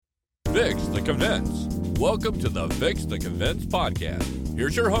Fix the Convince. Welcome to the Fix the Convince podcast.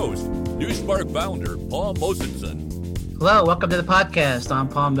 Here's your host, NewSpark founder, Paul Mosenson. Hello, welcome to the podcast. I'm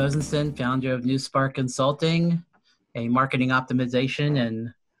Paul Mosenson, founder of NewSpark Consulting, a marketing optimization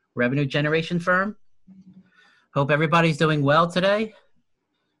and revenue generation firm. Hope everybody's doing well today.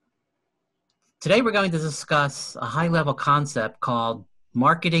 Today we're going to discuss a high-level concept called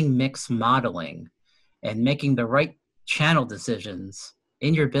marketing mix modeling and making the right channel decisions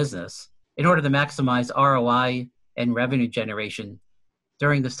in your business in order to maximize ROI and revenue generation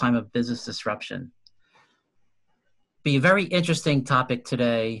during this time of business disruption. Be a very interesting topic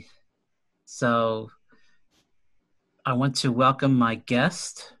today. So I want to welcome my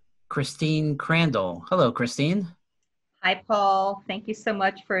guest, Christine Crandall. Hello, Christine. Hi, Paul. Thank you so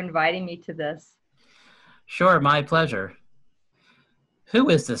much for inviting me to this. Sure, my pleasure. Who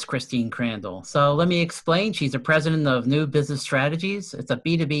is this Christine Crandall? So let me explain. She's the president of New Business Strategies. It's a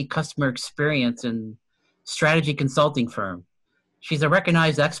B2B customer experience and strategy consulting firm. She's a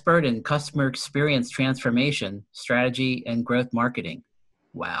recognized expert in customer experience transformation, strategy, and growth marketing.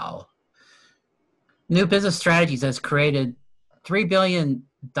 Wow. New Business Strategies has created $3 billion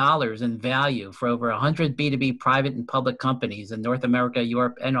in value for over 100 B2B private and public companies in North America,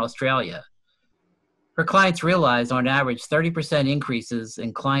 Europe, and Australia. Her clients realized on average 30% increases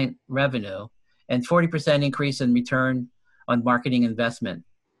in client revenue and 40% increase in return on marketing investment.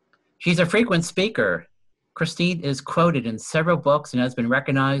 She's a frequent speaker. Christine is quoted in several books and has been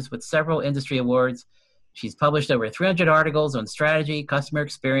recognized with several industry awards. She's published over 300 articles on strategy, customer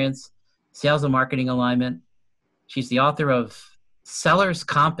experience, sales and marketing alignment. She's the author of Seller's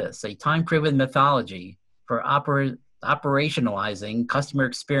Compass, a time-proven methodology for operationalizing customer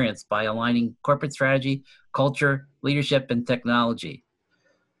experience by aligning corporate strategy, culture, leadership, and technology.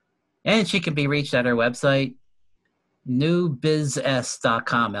 And she can be reached at her website,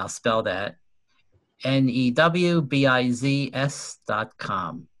 newbizs.com. I'll spell that.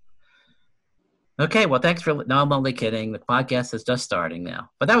 newbizs.com. Okay, well, thanks for... No, I'm only kidding. The podcast is just starting now.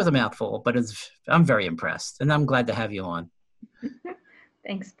 But that was a mouthful, but I'm very impressed, and I'm glad to have you on.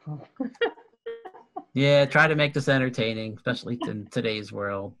 Thanks, Paul. Yeah, try to make this entertaining, especially in today's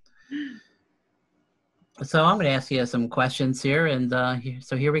world. So I'm going to ask you some questions here, and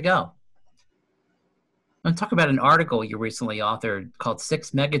so here we go. I'm going to talk about an article you recently authored called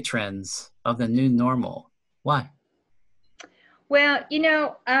 6 Megatrends of the New Normal. Why? Well,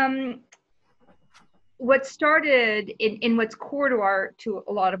 what started in what's core to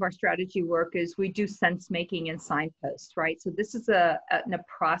a lot of our strategy work is we do sense making and signposts, right? So this is a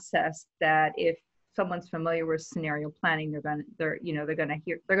process that if someone's familiar with scenario planning, this will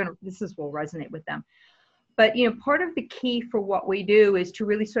resonate with them. But, part of the key for what we do is to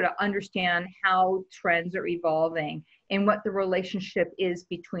really sort of understand how trends are evolving and what the relationship is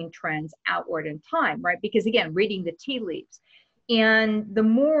between trends outward in time, right? Because again, reading the tea leaves. And the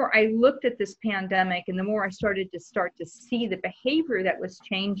more I looked at this pandemic and the more I started to see the behavior that was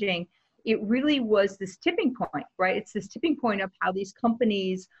changing, it really was this tipping point, right? It's this tipping point of how these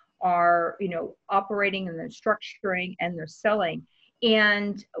companies are, operating and they're structuring and they're selling.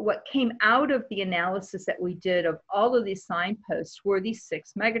 And what came out of the analysis that we did of all of these signposts were these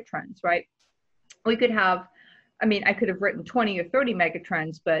 6 megatrends, right? I could have written 20 or 30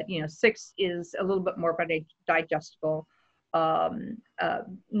 megatrends, but 6 is a little bit more of a digestible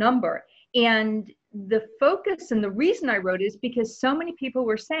number. And the focus and the reason I wrote is because so many people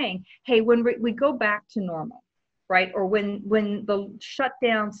were saying, hey, when we go back to normal, right? Or when the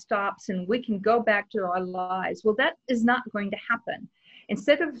shutdown stops and we can go back to our lives, well, that is not going to happen.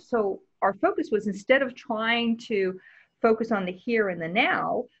 So our focus was, instead of trying to focus on the here and the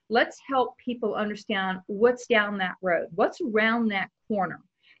now, let's help people understand what's down that road, what's around that corner,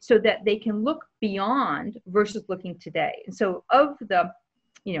 so that they can look beyond versus looking today. And so of the,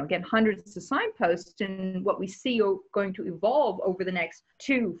 again, hundreds of signposts, and what we see are going to evolve over the next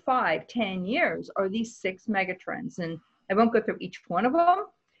 2, 5, 10 years are these 6 megatrends. And I won't go through each one of them,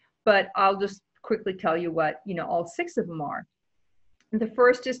 but I'll just quickly tell you what, all 6 of them are. The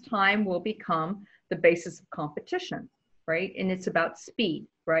first is time will become the basis of competition, right? And it's about speed,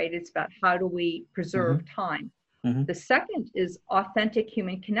 right? It's about how do we preserve time. Mm-hmm. The second is authentic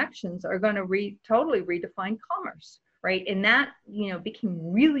human connections are going to totally redefine commerce, right? And that, became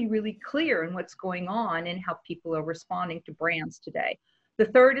really, really clear in what's going on and how people are responding to brands today. The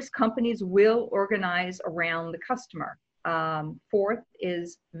third is companies will organize around the customer. Fourth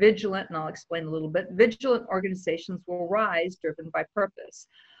is vigilant, and I'll explain a little bit. Vigilant organizations will rise, driven by purpose.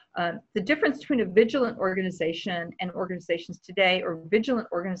 The difference between a vigilant organization and organizations today, or vigilant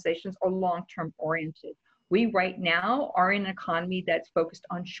organizations, are long-term oriented. We right now are in an economy that's focused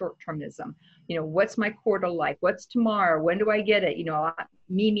on short-termism. You know, what's my quarter like? What's tomorrow? When do I get it? You know,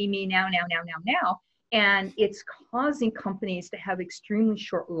 me, now. And it's causing companies to have extremely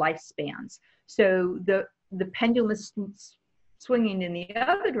short lifespans. So the pendulum is swinging in the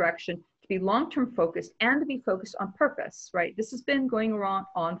other direction to be long-term focused and to be focused on purpose, right? This has been going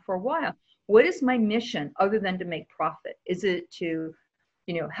on for a while. What is my mission other than to make profit? Is it to,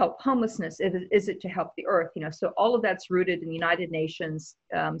 you know, help homelessness? Is it to help the earth? You know, so all of that's rooted in the United Nations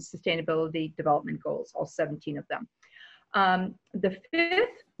Sustainability Development Goals, all 17 of them. The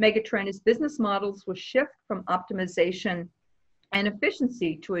fifth megatrend is business models will shift from optimization and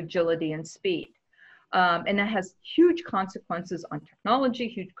efficiency to agility and speed. And that has huge consequences on technology,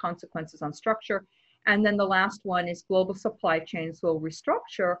 huge consequences on structure. And then the last one is global supply chains will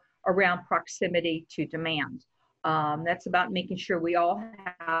restructure around proximity to demand. That's about making sure we all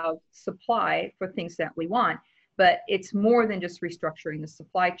have supply for things that we want. But it's more than just restructuring the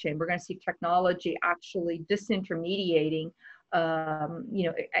supply chain. We're going to see technology actually disintermediating, you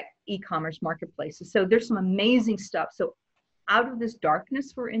know, e-commerce marketplaces. So there's some amazing stuff. So out of this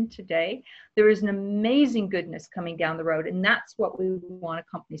darkness we're in today, there is an amazing goodness coming down the road. And that's what we want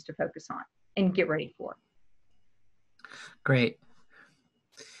companies to focus on and get ready for. Great.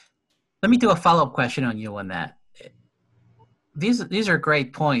 Let me do a follow-up question on you on that. These are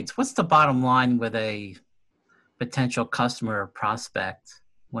great points. What's the bottom line with a potential customer or prospect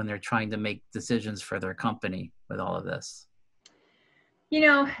when they're trying to make decisions for their company with all of this? You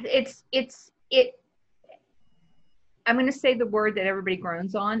know, I'm going to say the word that everybody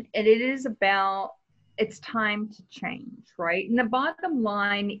groans on, and it is about, it's time to change, right? And the bottom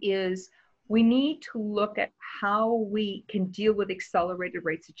line is we need to look at how we can deal with accelerated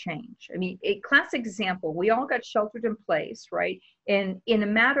rates of change. I mean, a classic example, we all got sheltered in place, right? And in a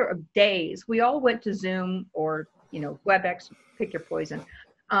matter of days, we all went to Zoom or, you know, WebEx, pick your poison.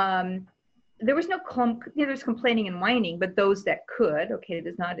 There was no, there's complaining and whining, but those that could, okay,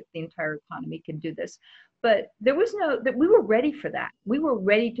 there's not the entire economy can do this, but there was no, that we were ready for that. We were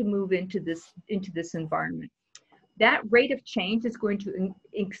ready to move into this environment. That rate of change is going to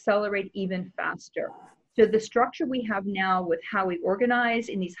accelerate even faster. So the structure we have now with how we organize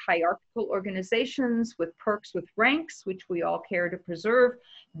in these hierarchical organizations with perks, with ranks, which we all care to preserve,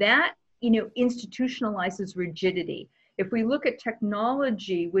 that, you know, institutionalizes rigidity. If we look at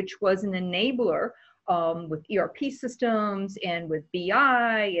technology, which was an enabler with ERP systems and with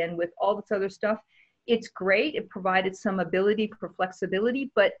BI and with all this other stuff, it's great. It provided some ability for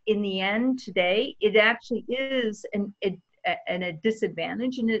flexibility, but in the end today, it actually is a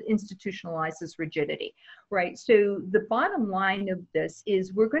disadvantage, and it institutionalizes rigidity, right? So the bottom line of this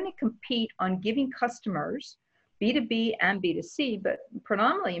is we're going to compete on giving customers, B2B and B2C, but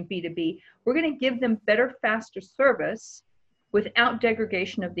predominantly in B2B, we're going to give them better, faster service without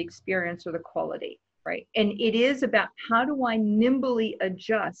degradation of the experience or the quality, right? And it is about how do I nimbly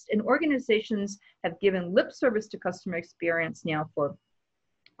adjust? And organizations have given lip service to customer experience now for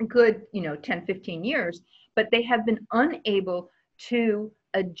a good, 10, 15 years, but they have been unable to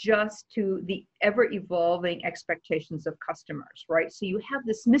adjust to the ever-evolving expectations of customers, right? So you have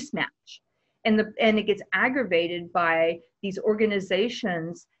this mismatch. And it gets aggravated by these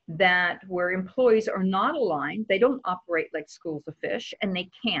organizations where employees are not aligned. They don't operate like schools of fish, and they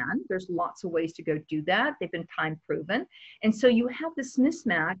can. There's lots of ways to go do that. They've been time proven. And so you have this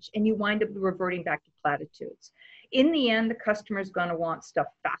mismatch, and you wind up reverting back to platitudes. In the end, the customer is going to want stuff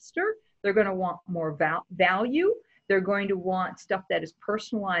faster. They're going to want more value. They're going to want stuff that is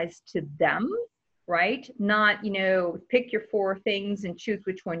personalized to them, right? Not, pick your 4 things and choose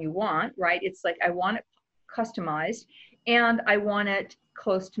which one you want, right? It's like, I want it customized and I want it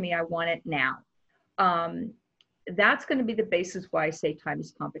close to me. I want it now. That's going to be the basis why I say time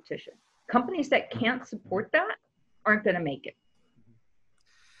is competition. Companies that can't support that aren't going to make it.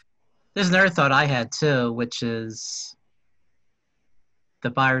 There's another thought I had too, which is the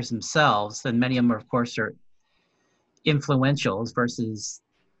buyers themselves, and many of them, of course, are influentials versus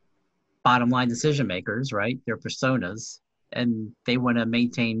bottom line decision makers, right? They're personas, and they want to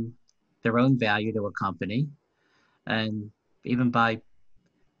maintain their own value to a company. And even by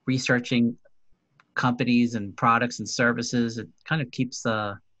researching companies and products and services, it kind of keeps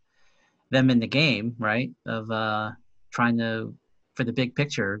them in the game, right? Of trying to, for the big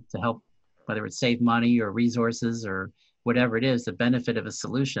picture, to help, whether it's save money or resources or whatever it is, the benefit of a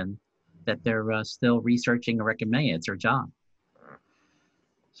solution that they're still researching or recommending. It's their job.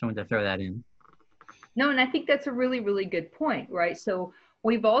 So I wanted to throw that in. No, and I think that's a really, really good point, right? So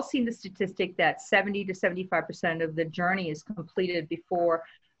we've all seen the statistic that 70 to 75% of the journey is completed before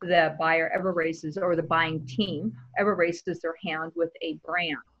the buyer ever raises, or the buying team ever raises their hand with a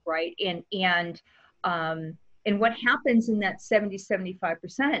brand, right? And what happens in that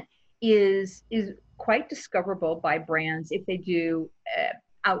 70-75% is quite discoverable by brands if they do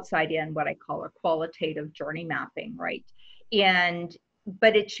outside in, what I call a qualitative journey mapping, right?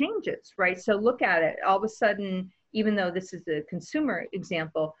 But it changes, right? So look at it. All of a sudden, even though this is a consumer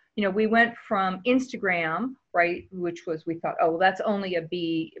example, we went from Instagram, right, which was, we thought, oh, well, that's only a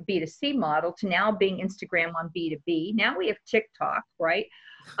B2C model, to now being Instagram on B2B. Now we have TikTok, right?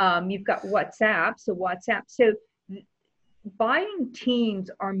 You've got WhatsApp. So buying teams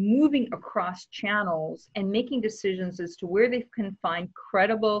are moving across channels and making decisions as to where they can find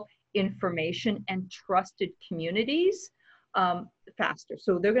credible information and trusted communities faster.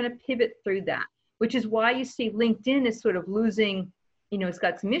 So they're going to pivot through that, which is why you see LinkedIn is sort of losing, it's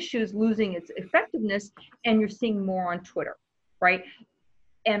got some issues, losing its effectiveness, and you're seeing more on Twitter, right?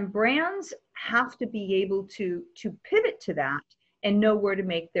 And brands have to be able to pivot to that and know where to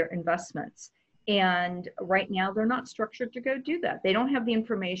make their investments. And right now, they're not structured to go do that. They don't have the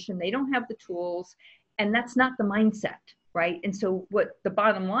information, they don't have the tools, and that's not the mindset, right? And so what the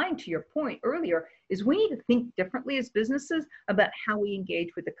bottom line, to your point earlier, is we need to think differently as businesses about how we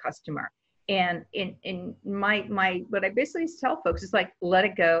engage with the customer. And in my what I basically tell folks is like, let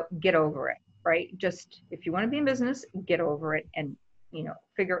it go, get over it, right? Just, if you want to be in business, get over it, and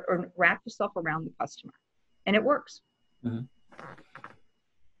figure or wrap yourself around the customer, and it works. Mm-hmm.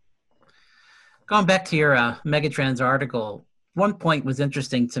 Going back to your Megatrends article, one point was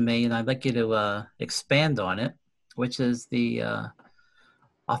interesting to me, and I'd like you to expand on it, which is the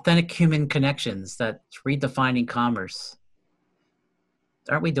authentic human connections that's redefining commerce.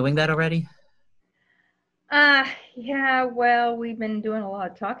 Aren't we doing that already? Yeah, well, we've been doing a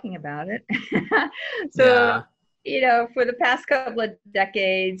lot of talking about it. So, yeah. For the past couple of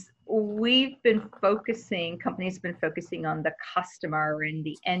decades, companies have been focusing on the customer and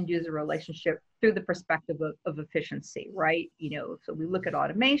the end user relationship through the perspective of efficiency, right? So we look at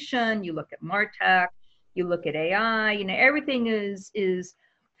automation, you look at MarTech, you look at AI, everything is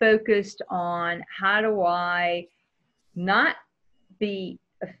focused on how do I not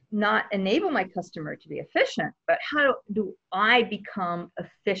enable my customer to be efficient, but how do I become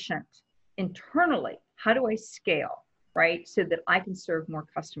efficient internally? How do I scale, right? So that I can serve more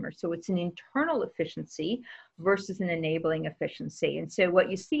customers. So it's an internal efficiency versus an enabling efficiency. And so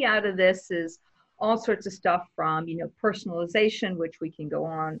what you see out of this is all sorts of stuff from, personalization, which we can go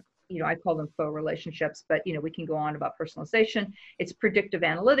on, I call them faux relationships, but, we can go on about personalization. It's predictive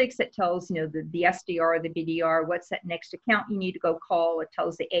analytics that tells, the SDR, the BDR, what's that next account you need to go call. It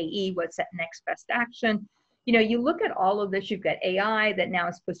tells the AE what's that next best action. You look at all of this, you've got AI that now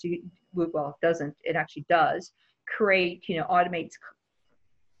is supposed to, well, it doesn't, it actually does create, automates,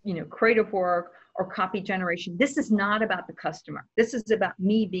 creative work or copy generation. This is not about the customer. This is about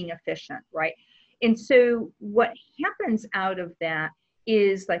me being efficient, right? And so what happens out of that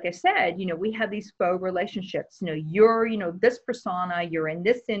is, like I said, we have these faux relationships. You're, this persona, you're in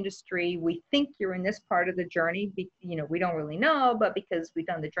this industry. We think you're in this part of the journey. We don't really know, but because we've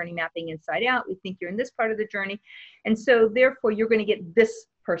done the journey mapping inside out, we think you're in this part of the journey. And so therefore you're going to get this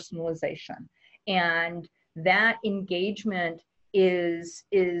personalization. And that engagement is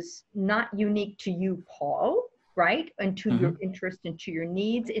not unique to you, Paul, right? And to your interest and to your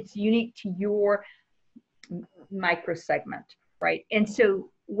needs. It's unique to your micro segment. Right. And so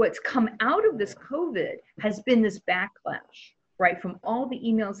what's come out of this COVID has been this backlash, right? From all the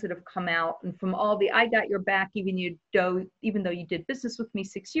emails that have come out and from all the, I got your back, even though you did business with me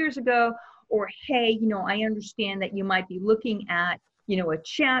 6 years ago, or, hey, I understand that you might be looking at, a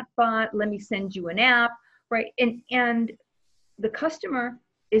chat bot, let me send you an app, right? And the customer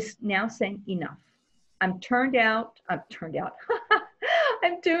is now saying, enough. I'm tuned out. I'm tuned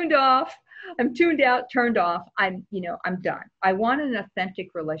off. I'm tuned out, turned off. I'm done. I want an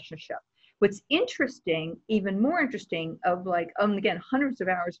authentic relationship. What's interesting, even more interesting, of again, hundreds of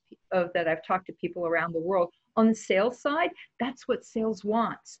hours of that I've talked to people around the world on the sales side, that's what sales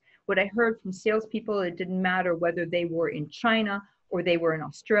wants. What I heard from salespeople, it didn't matter whether they were in China or they were in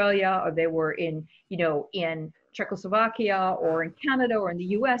Australia or they were in Czechoslovakia or in Canada or in the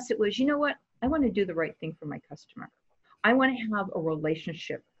US. It was, you know what? I want to do the right thing for my customer. I want to have a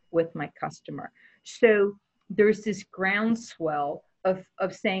relationship with my customer. So there's this groundswell of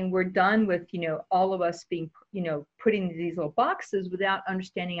saying we're done with, all of us being, put into these little boxes without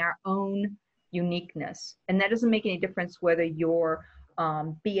understanding our own uniqueness. And that doesn't make any difference whether you're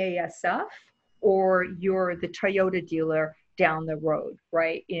BASF or you're the Toyota dealer down the road,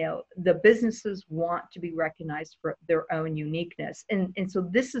 right? The businesses want to be recognized for their own uniqueness. And so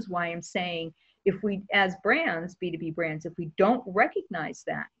this is why I'm saying, if we, as brands, B2B brands, if we don't recognize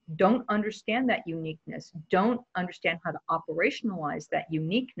that, don't understand that uniqueness, don't understand how to operationalize that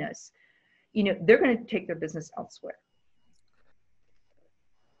uniqueness, they're going to take their business elsewhere.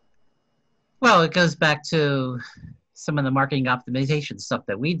 Well, it goes back to some of the marketing optimization stuff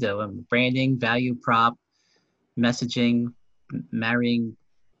that we do, and branding, value prop, messaging, marrying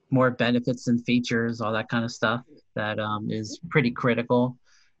more benefits and features, all that kind of stuff that is pretty critical,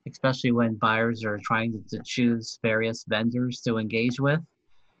 especially when buyers are trying to choose various vendors to engage with.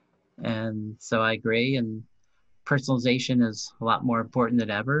 And so I agree, and personalization is a lot more important than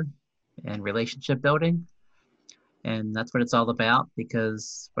ever, and relationship building. And that's what it's all about,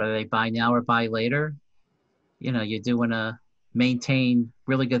 because whether they buy now or buy later, you do want to maintain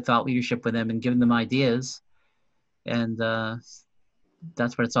really good thought leadership with them and give them ideas. And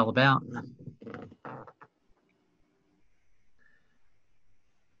that's what it's all about.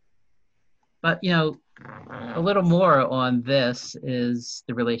 But, a little more on this is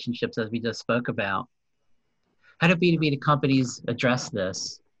the relationships as we just spoke about. How do B2B companies address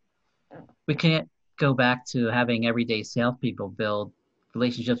this? We can't go back to having everyday salespeople build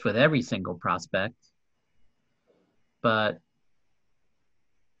relationships with every single prospect, but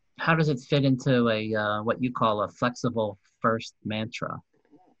how does it fit into a what you call a flexible first mantra?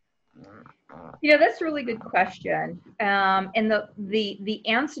 That's a really good question. And the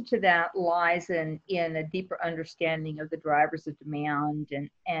answer to that lies in a deeper understanding of the drivers of demand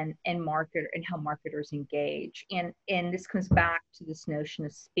and market and how marketers engage. And this comes back to this notion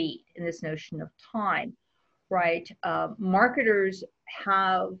of speed and this notion of time, right? Marketers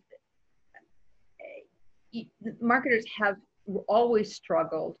have always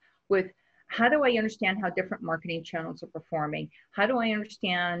struggled with, how do I understand how different marketing channels are performing? How do I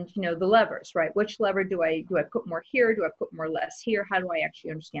understand, the levers, right? Which lever do I put more here? Do I put more less here? How do I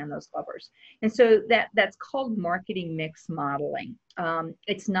actually understand those levers? And so that's called marketing mix modeling.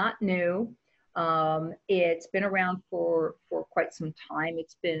 It's not new. It's been around for quite some time.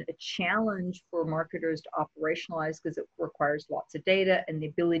 It's been a challenge for marketers to operationalize because it requires lots of data and the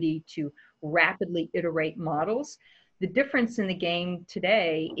ability to rapidly iterate models. The difference in the game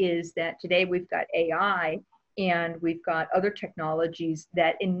today is that today we've got AI and we've got other technologies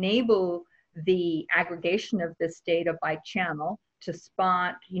that enable the aggregation of this data by channel to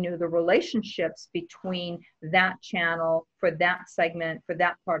spot, the relationships between that channel for that segment, for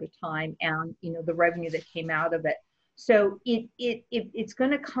that part of time, and, the revenue that came out of it. So it's going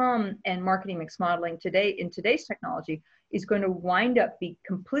to come, and marketing mix modeling today in today's technology is going to wind up be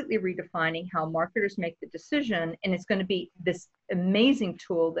completely redefining how marketers make the decision. And it's going to be this amazing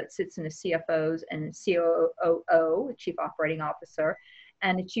tool that sits in a CFO's and COO, a chief operating officer,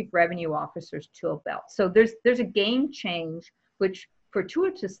 and a chief revenue officer's tool belt. So there's a game change, which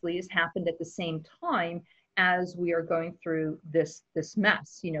fortuitously has happened at the same time as we are going through this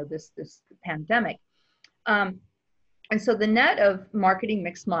mess, this pandemic. And so the net of marketing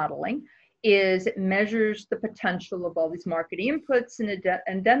mix modeling is it measures the potential of all these marketing inputs and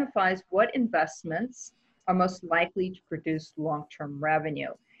identifies what investments are most likely to produce long-term revenue.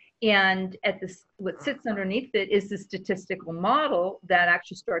 And what sits underneath it is the statistical model that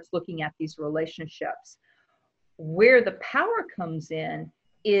actually starts looking at these relationships. Where the power comes in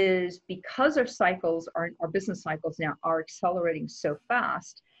is because our business cycles now are accelerating so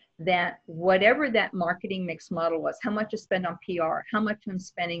fast, that whatever that marketing mix model was, how much I spend on PR, how much I'm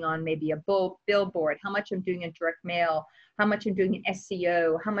spending on maybe a billboard, how much I'm doing in direct mail, how much I'm doing in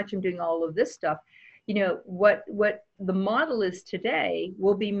SEO, how much I'm doing all of this stuff, what the model is today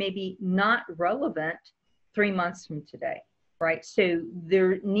will be maybe not relevant 3 months from today, right? So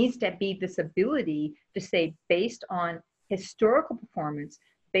there needs to be this ability to say, based on historical performance,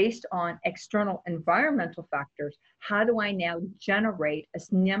 based on external environmental factors, how do I now generate a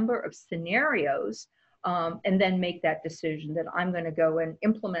number of scenarios and then make that decision that I'm going to go and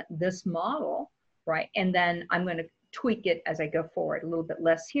implement this model, right? And then I'm going to tweak it as I go forward. A little bit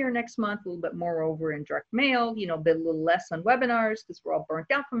less here next month, a little bit more over in direct mail, a little less on webinars because we're all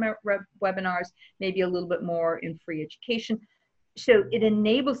burnt out from webinars, maybe a little bit more in free education. So it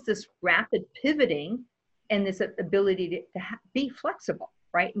enables this rapid pivoting and this ability to be flexible.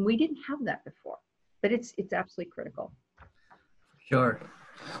 Right? And we didn't have that before, but it's absolutely critical. Sure.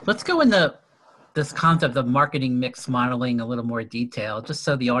 Let's go into this concept of marketing mix modeling a little more detail, just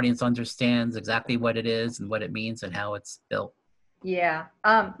so the audience understands exactly what it is and what it means and how it's built. Yeah,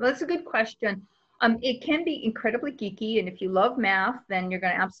 that's a good question. It can be incredibly geeky, and if you love math, then you're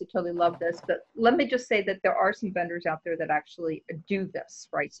going to absolutely totally love this. But let me just say that there are some vendors out there that actually do this,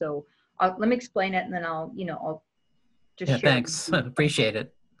 right? So let me explain it, and then I'll just Yeah, share. thanks. Appreciate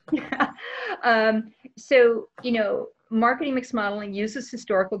it. Yeah. So, marketing mix modeling uses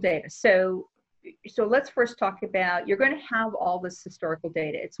historical data. So let's first talk about, you're going to have all this historical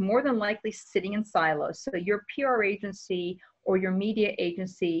data. It's more than likely sitting in silos. So your PR agency or your media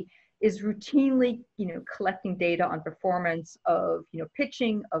agency is routinely, collecting data on performance of,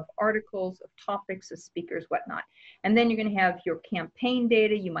 pitching, of articles, of topics, of speakers, whatnot. And then you're going to have your campaign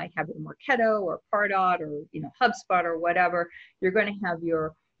data. You might have it in Marketo or Pardot or, HubSpot or whatever. You're going to have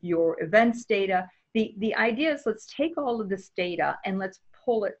your events data. The idea is, let's take all of this data and let's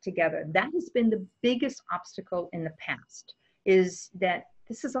pull it together. That has been the biggest obstacle in the past, is that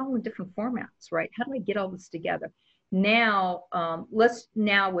this is all in different formats, right? How do I get all this together? Now, with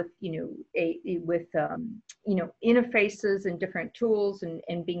interfaces and different tools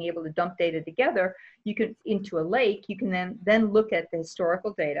and being able to dump data together, you can into a lake. You can then look at the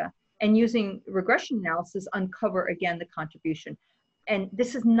historical data, and using regression analysis, uncover again the contribution. And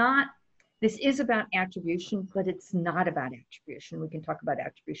this is about attribution, but it's not about attribution. We can talk about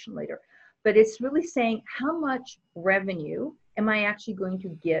attribution later. But it's really saying, how much revenue am I actually going to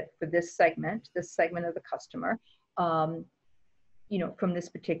get for this segment of the customer, from this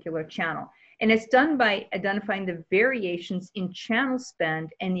particular channel. And it's done by identifying the variations in channel spend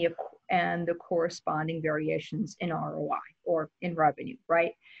and the corresponding variations in ROI or in revenue,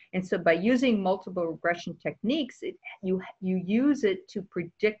 right? And so by using multiple regression techniques, you use it to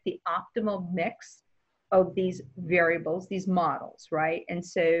predict the optimal mix of these variables, these models, right? And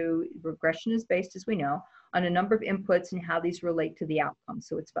so regression is based, as we know, on a number of inputs and how these relate to the outcome.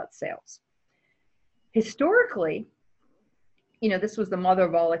 So it's about sales. Historically, this was the mother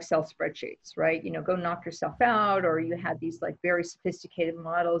of all Excel spreadsheets, right? Go knock yourself out, or you had these like very sophisticated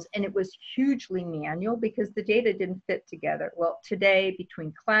models, and it was hugely manual because the data didn't fit together. Well, today,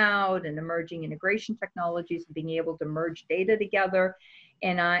 between cloud and emerging integration technologies and being able to merge data together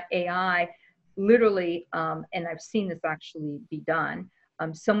and AI, literally, and I've seen this actually be done,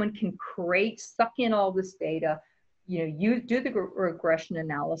 someone can suck in all this data, you do the regression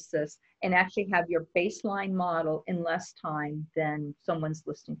analysis and actually have your baseline model in less time than someone's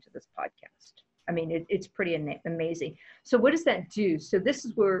listening to this podcast. I mean, it's pretty amazing. So what does that do? So this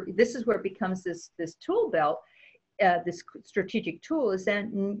is where it becomes this tool belt, this strategic tool, is that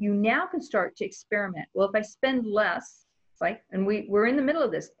you now can start to experiment. Well, if I spend less, and we're in the middle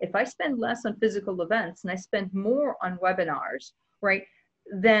of this, if I spend less on physical events and I spend more on webinars, right,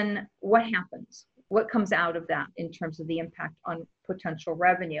 then what happens? What comes out of that in terms of the impact on potential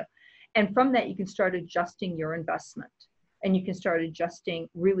revenue? And from that, you can start adjusting your investment, and you can start adjusting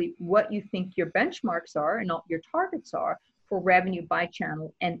really what you think your benchmarks are and your targets are for revenue by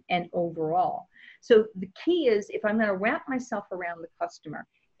channel and overall. So the key is, if I'm going to wrap myself around the customer,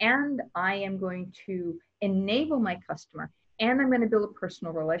 and I am going to enable my customer, and I'm going to build a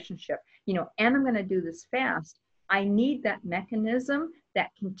personal relationship, and I'm going to do this fast, I need that mechanism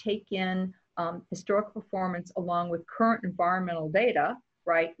that can take in historical performance along with current environmental data,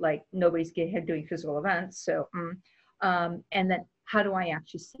 right? Like nobody's doing physical events. So, and then how do I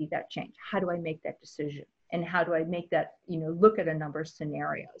actually see that change? How do I make that decision? And how do I make that, look at a number of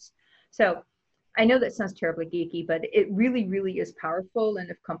scenarios? So I know that sounds terribly geeky, but it really, really is powerful.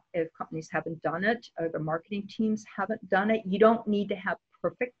 And if companies haven't done it, or the marketing teams haven't done it, you don't need to have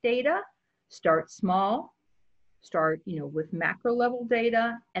perfect data. Start small. Start, with macro level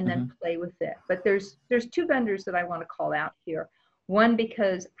data, and then play with it. But there's two vendors that I want to call out here. One,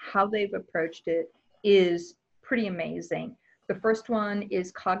 because how they've approached it is pretty amazing. The first one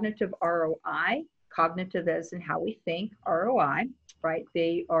is Cognitive ROI. Cognitive as in how we think, ROI, right?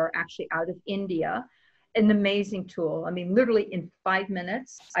 They are actually out of India. An amazing tool. I mean, literally in 5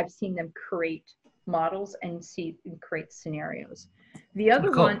 minutes, I've seen them create models and create scenarios. The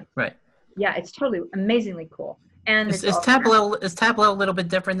other one, right? Yeah, it's totally amazingly cool. And is Tableau a little bit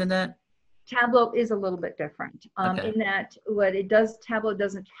different than that? Tableau is a little bit different in that what Tableau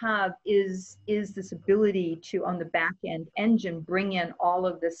doesn't have is this ability to, on the back end engine, bring in all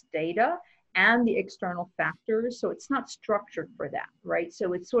of this data and the external factors. So it's not structured for that, right?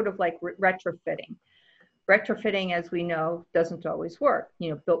 So it's sort of like retrofitting. Retrofitting, as we know, doesn't always work.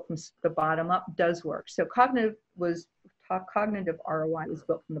 Built from the bottom up does work. So Cognitive ROI was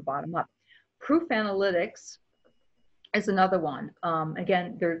built from the bottom up. Proof Analytics is another one.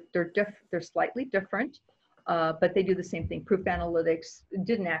 Again, they're slightly different. But they do the same thing. Proof Analytics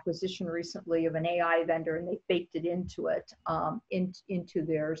did an acquisition recently of an AI vendor, and they baked it into it, into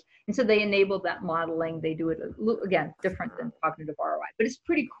theirs. And so they enabled that modeling. They do it, again, different than cognitive ROI. But it's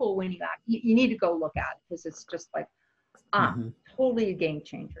pretty cool when you need to go look at it, because it's just like, totally a game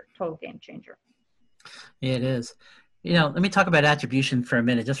changer, total game changer. Yeah, it is. Let me talk about attribution for a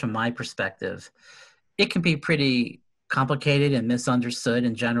minute, just from my perspective. It can be pretty complicated and misunderstood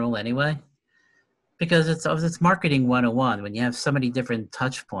in general anyway, because it's marketing 101 when you have so many different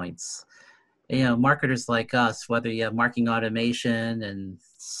touch points. Marketers like us, whether you have marketing automation and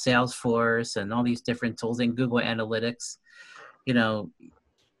Salesforce and all these different tools in Google Analytics,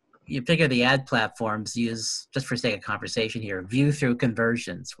 you figure the ad platforms use, just for sake of conversation here, view through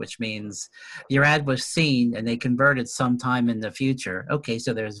conversions, which means your ad was seen and they converted sometime in the future. Okay,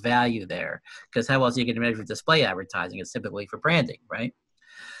 so there's value there, because how else are you going to measure display advertising? It's typically for branding, right?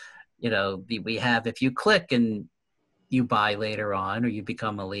 We have, if you click and you buy later on or you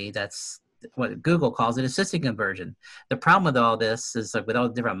become a lead, that's what Google calls an assisted conversion. The problem with all this is, like, with all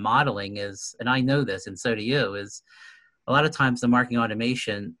the different modeling is, and I know this and so do you, is a lot of times the marketing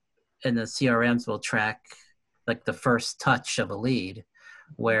automation and the CRMs will track like the first touch of a lead,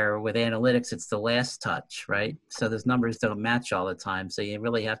 where with analytics, it's the last touch, right? So those numbers don't match all the time. So you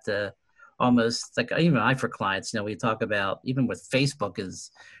really have to almost, like, even for clients, we talk about, even with Facebook,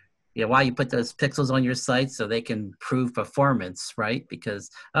 is, why you put those pixels on your site, so they can prove performance, right? Because,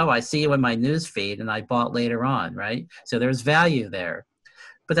 I see you in my news feed and I bought later on, right? So there's value there.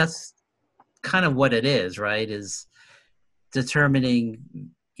 But that's kind of what it is, right? Is determining,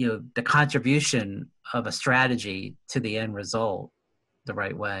 the contribution of a strategy to the end result the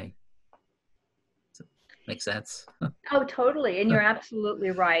right way. Make sense? Oh, totally. And you're absolutely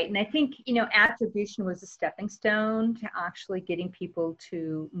right. And I think, attribution was a stepping stone to actually getting people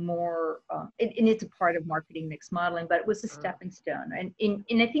to more, and it's a part of marketing mix modeling, but it was a stepping stone. And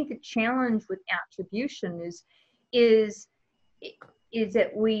I think the challenge with attribution is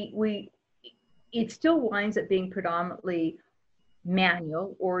that it still winds up being predominantly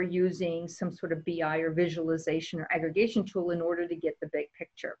manual, or using some sort of BI or visualization or aggregation tool in order to get the big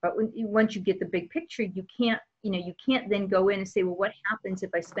picture. But once you get the big picture, you can't then go in and say, well, what happens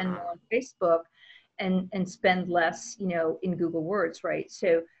if I spend more on Facebook and spend less, in Google Words, right?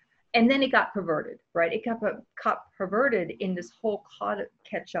 So, and then it got perverted, right? It got perverted in this whole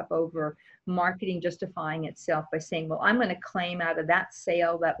catch up over marketing justifying itself by saying, well, I'm going to claim out of that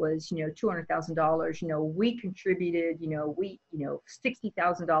sale that was, $200,000, we contributed,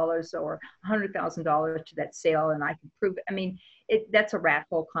 $60,000 or $100,000 to that sale, and I can prove it. I mean, that's a rat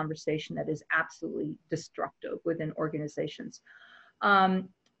hole conversation that is absolutely destructive within organizations. So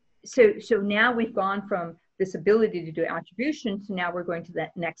now we've gone from this ability to do attribution to now we're going to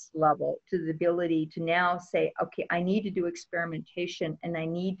that next level, to the ability to now say, okay, I need to do experimentation, and I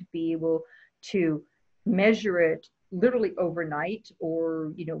need to be able to measure it literally overnight,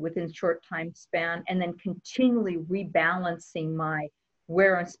 or within short time span, and then continually rebalancing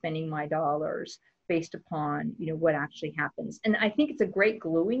where I'm spending my dollars based upon what actually happens. And I think it's a great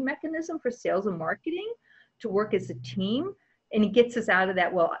gluing mechanism for sales and marketing to work as a team. And it gets us out of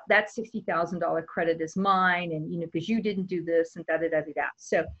that, well, that $60,000 credit is mine, and because you didn't do this, and da-da-da-da-da.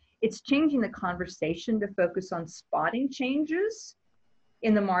 So it's changing the conversation to focus on spotting changes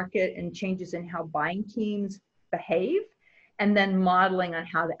in the market and changes in how buying teams behave, and then modeling on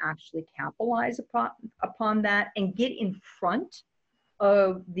how to actually capitalize upon that and get in front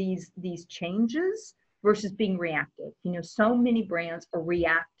of these changes versus being reactive. So many brands are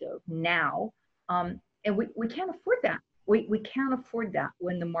reactive now, and we can't afford that. We can't afford that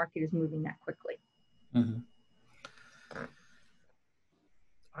when the market is moving that quickly. Mm-hmm.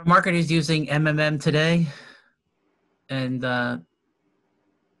 Are marketers using MMM today? And how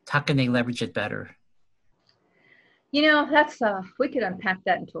can they leverage it better? That's we could unpack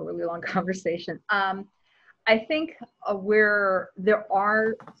that into a really long conversation. I think there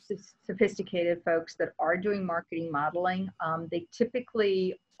are sophisticated folks that are doing marketing modeling. They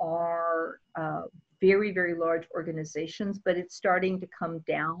typically are very, very large organizations, but it's starting to come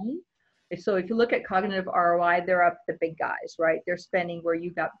down. So if you look at cognitive ROI, they're up the big guys, right? They're spending where you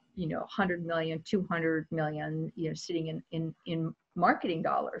got, 100 million, 200 million, sitting in marketing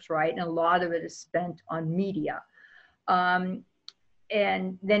dollars, right? And a lot of it is spent on media. And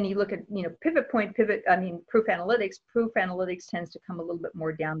then you look at, Proof Analytics. Proof Analytics tends to come a little bit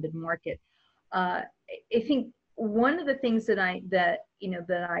more down mid-market. I think one of the things that I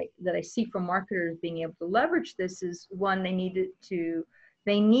see from marketers being able to leverage this is, one, they need to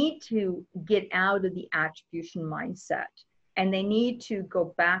get out of the attribution mindset, and they need to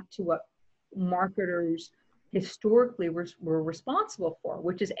go back to what marketers historically we're responsible for,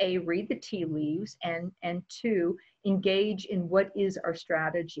 which is A, read the tea leaves, and two, engage in what is our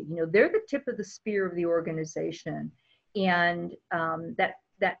strategy. You know, they're the tip of the spear of the organization, and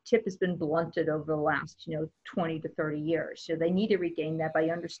that tip has been blunted over the last 20 to 30 years. So they need to regain that by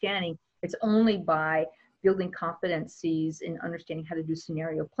understanding it's only by building competencies in understanding how to do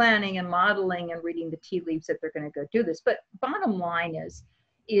scenario planning and modeling and reading the tea leaves that they're going to go do this. But bottom line is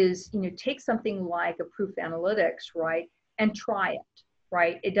take something like a proof analytics, right, and try it,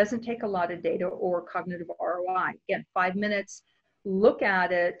 right? It doesn't take a lot of data or cognitive ROI. Again, 5 minutes, look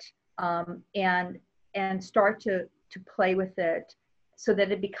at it, and start to play with it so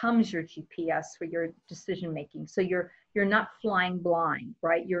that it becomes your GPS for your decision making. So you're not flying blind,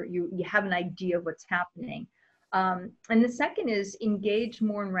 right? You have an idea of what's happening. And the second is engage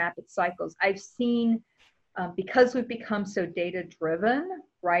more in rapid cycles. I've seen, because we've become so data driven,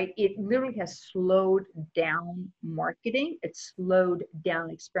 right, it literally has slowed down marketing. It's slowed down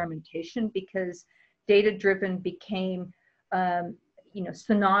experimentation because data driven became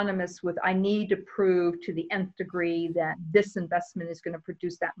synonymous with, I need to prove to the nth degree that this investment is going to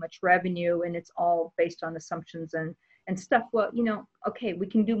produce that much revenue, and it's all based on assumptions and stuff. Well, okay, we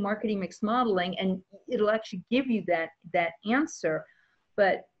can do marketing mix modeling and it'll actually give you that answer,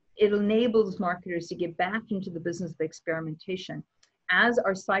 but it enables marketers to get back into the business of experimentation. As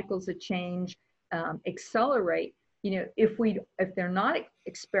our cycles of change accelerate, if they're not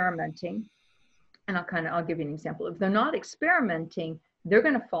experimenting, and I'll give you an example. If they're not experimenting, they're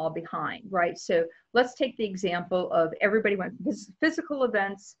going to fall behind, right? So let's take the example of everybody went physical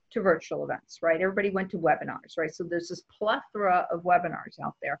events to virtual events, right? Everybody went to webinars, right? So there's this plethora of webinars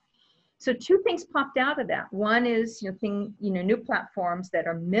out there. So two things popped out of that. One is, new platforms that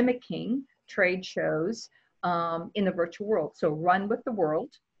are mimicking trade shows in the virtual world. So Run with the World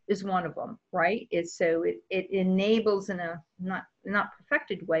is one of them, right? It enables in a not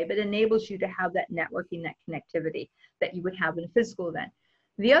perfected way, but enables you to have that networking, that connectivity that you would have in a physical event.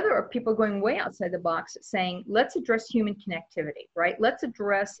 The other are people going way outside the box saying, let's address human connectivity, right? Let's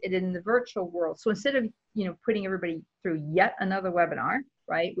address it in the virtual world. So instead of, putting everybody through yet another webinar,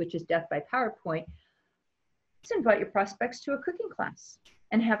 right, which is death by PowerPoint, let's invite your prospects to a cooking class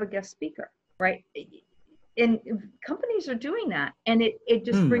and have a guest speaker, right? And companies are doing that, and it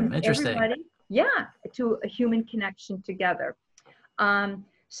just brings everybody, to a human connection together.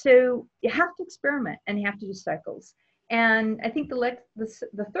 So you have to experiment and you have to do cycles. And I think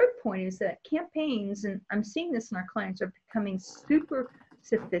the third point is that campaigns, and I'm seeing this in our clients, are becoming super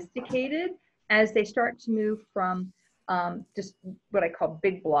sophisticated as they start to move from just what I call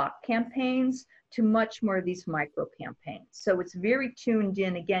big block campaigns to much more of these micro campaigns. So it's very tuned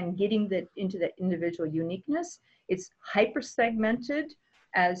in, again, getting into the individual uniqueness. It's hyper segmented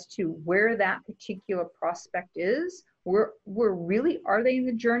as to where that particular prospect is. We're really, are they in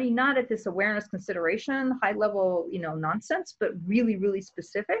the journey? Not at this awareness consideration, high level, nonsense, but really, really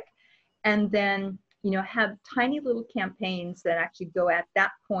specific. And then, have tiny little campaigns that actually go at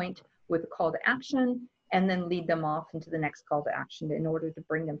that point with a call to action, and then lead them off into the next call to action in order to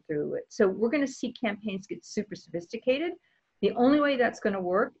bring them through it. So we're going to see campaigns get super sophisticated. The only way that's going to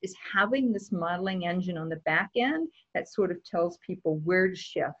work is having this modeling engine on the back end that sort of tells people where to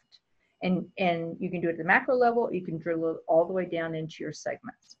shift. And you can do it at the macro level, you can drill it all the way down into your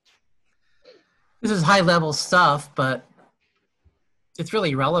segments. This is high level stuff, but it's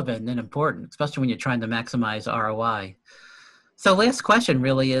really relevant and important, especially when you're trying to maximize ROI. So last question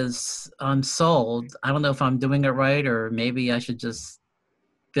really is, I'm sold. I don't know if I'm doing it right, or maybe I should just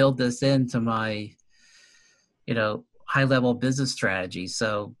build this into my, high level business strategy.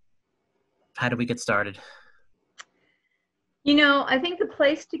 So how do we get started? I think the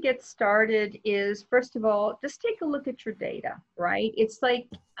place to get started is, first of all, just take a look at your data, right? It's like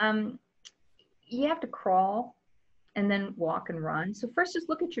you have to crawl and then walk and run. So first, just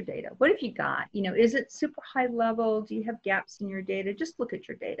look at your data. What have you got? Is it super high level? Do you have gaps in your data? Just look at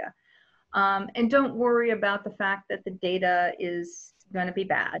your data. And don't worry about the fact that the data is going to be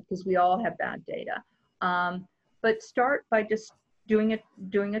bad, because we all have bad data. But start by just doing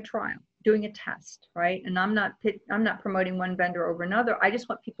a trial, doing a test, right? And I'm not promoting one vendor over another. I just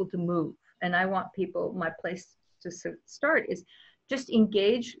want people to move, and I want people. My place to start is just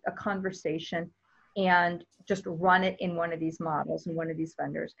engage a conversation and just run it in one of these models and one of these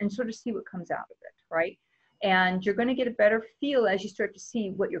vendors, and sort of see what comes out of it, right? And you're going to get a better feel as you start to see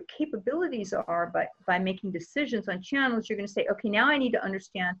what your capabilities are. But by making decisions on channels, you're going to say, okay, now I need to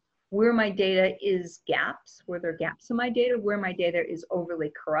understand where my data is gaps, where there are gaps in my data, where my data is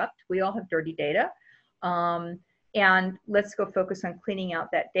overly corrupt. We all have dirty data. And let's go focus on cleaning out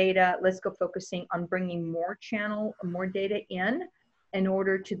that data. Let's go focusing on bringing more data in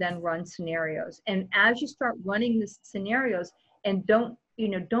order to then run scenarios. And as you start running the scenarios, and don't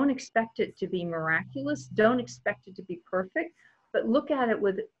expect it to be miraculous, don't expect it to be perfect, but look at it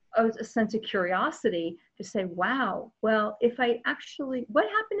with a sense of curiosity to say, wow, well, what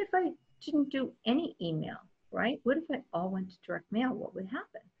happened if I didn't do any email, right? What if I all went to direct mail? What would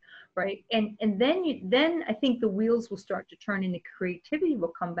happen? Right. And then I think the wheels will start to turn, and the creativity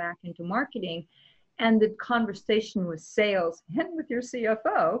will come back into marketing, and the conversation with sales and with your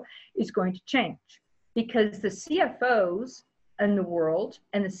CFO is going to change, because the CFOs in the world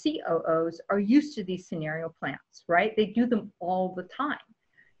and the COOs are used to these scenario plans, right? They do them all the time.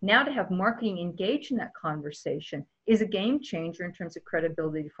 Now to have marketing engage in that conversation is a game changer in terms of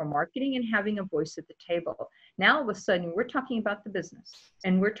credibility for marketing and having a voice at the table. Now all of a sudden we're talking about the business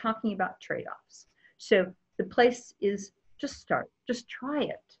and we're talking about trade-offs. So the place is just start, just try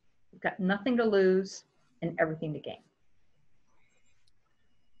it. You've got nothing to lose and everything to gain.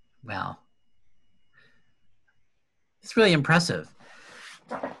 Wow. It's really impressive.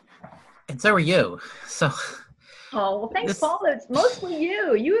 And so are you. So oh, well, thanks, Paul. It's mostly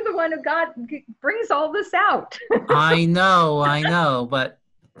you. You're the one who brings all this out. I know. But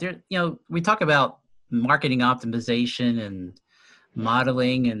we talk about marketing optimization and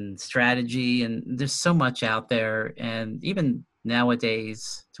modeling and strategy, and there's so much out there. And even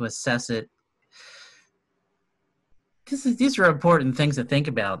nowadays, to assess it, these are important things to think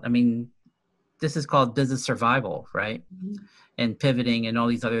about. I mean, this is called business survival, right? Mm-hmm. And pivoting and all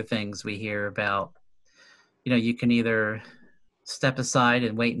these other things we hear about. You can either step aside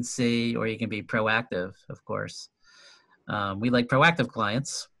and wait and see, or you can be proactive, of course. We like proactive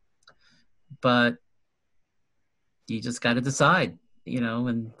clients, but you just got to decide,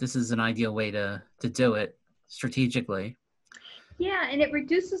 and this is an ideal way to do it strategically. Yeah, and it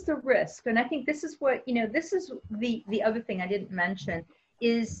reduces the risk. And I think this is what, this is the other thing I didn't mention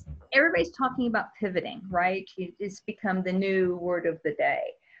is everybody's talking about pivoting, right? It's become the new word of the day.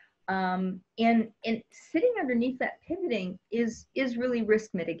 And sitting underneath that pivoting is really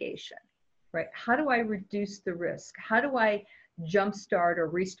risk mitigation, right? How do I reduce the risk? How do I jumpstart or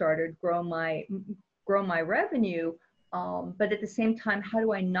restart or grow my revenue? But at the same time, how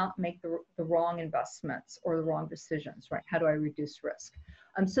do I not make the wrong investments or the wrong decisions, right? How do I reduce risk?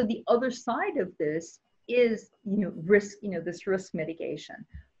 So the other side of this is, risk, this risk mitigation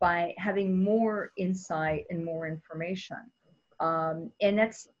by having more insight and more information. And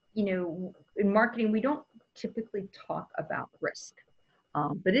that's, in marketing, we don't typically talk about risk,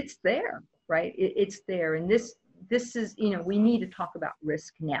 but it's there, right? It's there. And this is, we need to talk about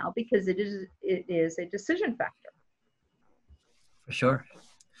risk now because it is a decision factor. For sure.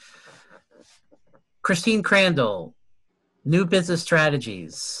 Christine Crandall, New Business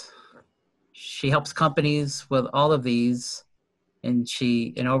Strategies. She helps companies with all of these, and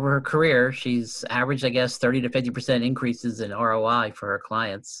over her career, she's averaged, I guess, 30 to 50% increases in ROI for her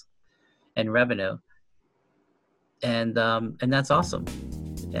clients and revenue. And that's awesome.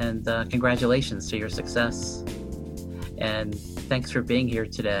 And congratulations to your success. And thanks for being here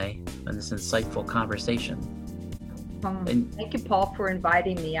today on this insightful conversation. Thank you, Paul, for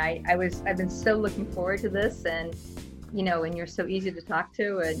inviting me. I've been so looking forward to this, and and you're so easy to talk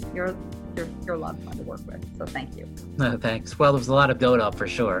to, and you're a lot of fun to work with. So thank you. No, thanks. Well, there was a lot of build-up for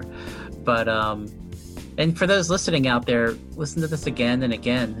sure, but and for those listening out there, listen to this again and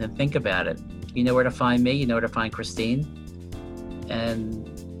again and think about it. You know where to find me. You know where to find Christine, and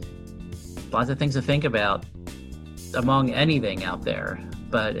lots of things to think about among anything out there.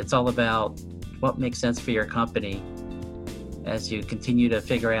 But it's all about what makes sense for your company as you continue to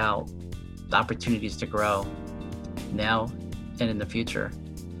figure out the opportunities to grow now and in the future.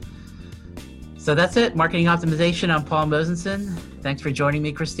 So that's it. Marketing Optimization. I'm Paul Mosenson. Thanks for joining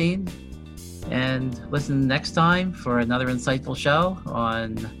me, Christine. And listen next time for another insightful show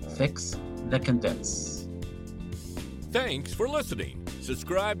on Fix the Convince. Thanks for listening.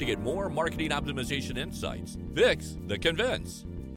 Subscribe to get more marketing optimization insights. Fix the Convince.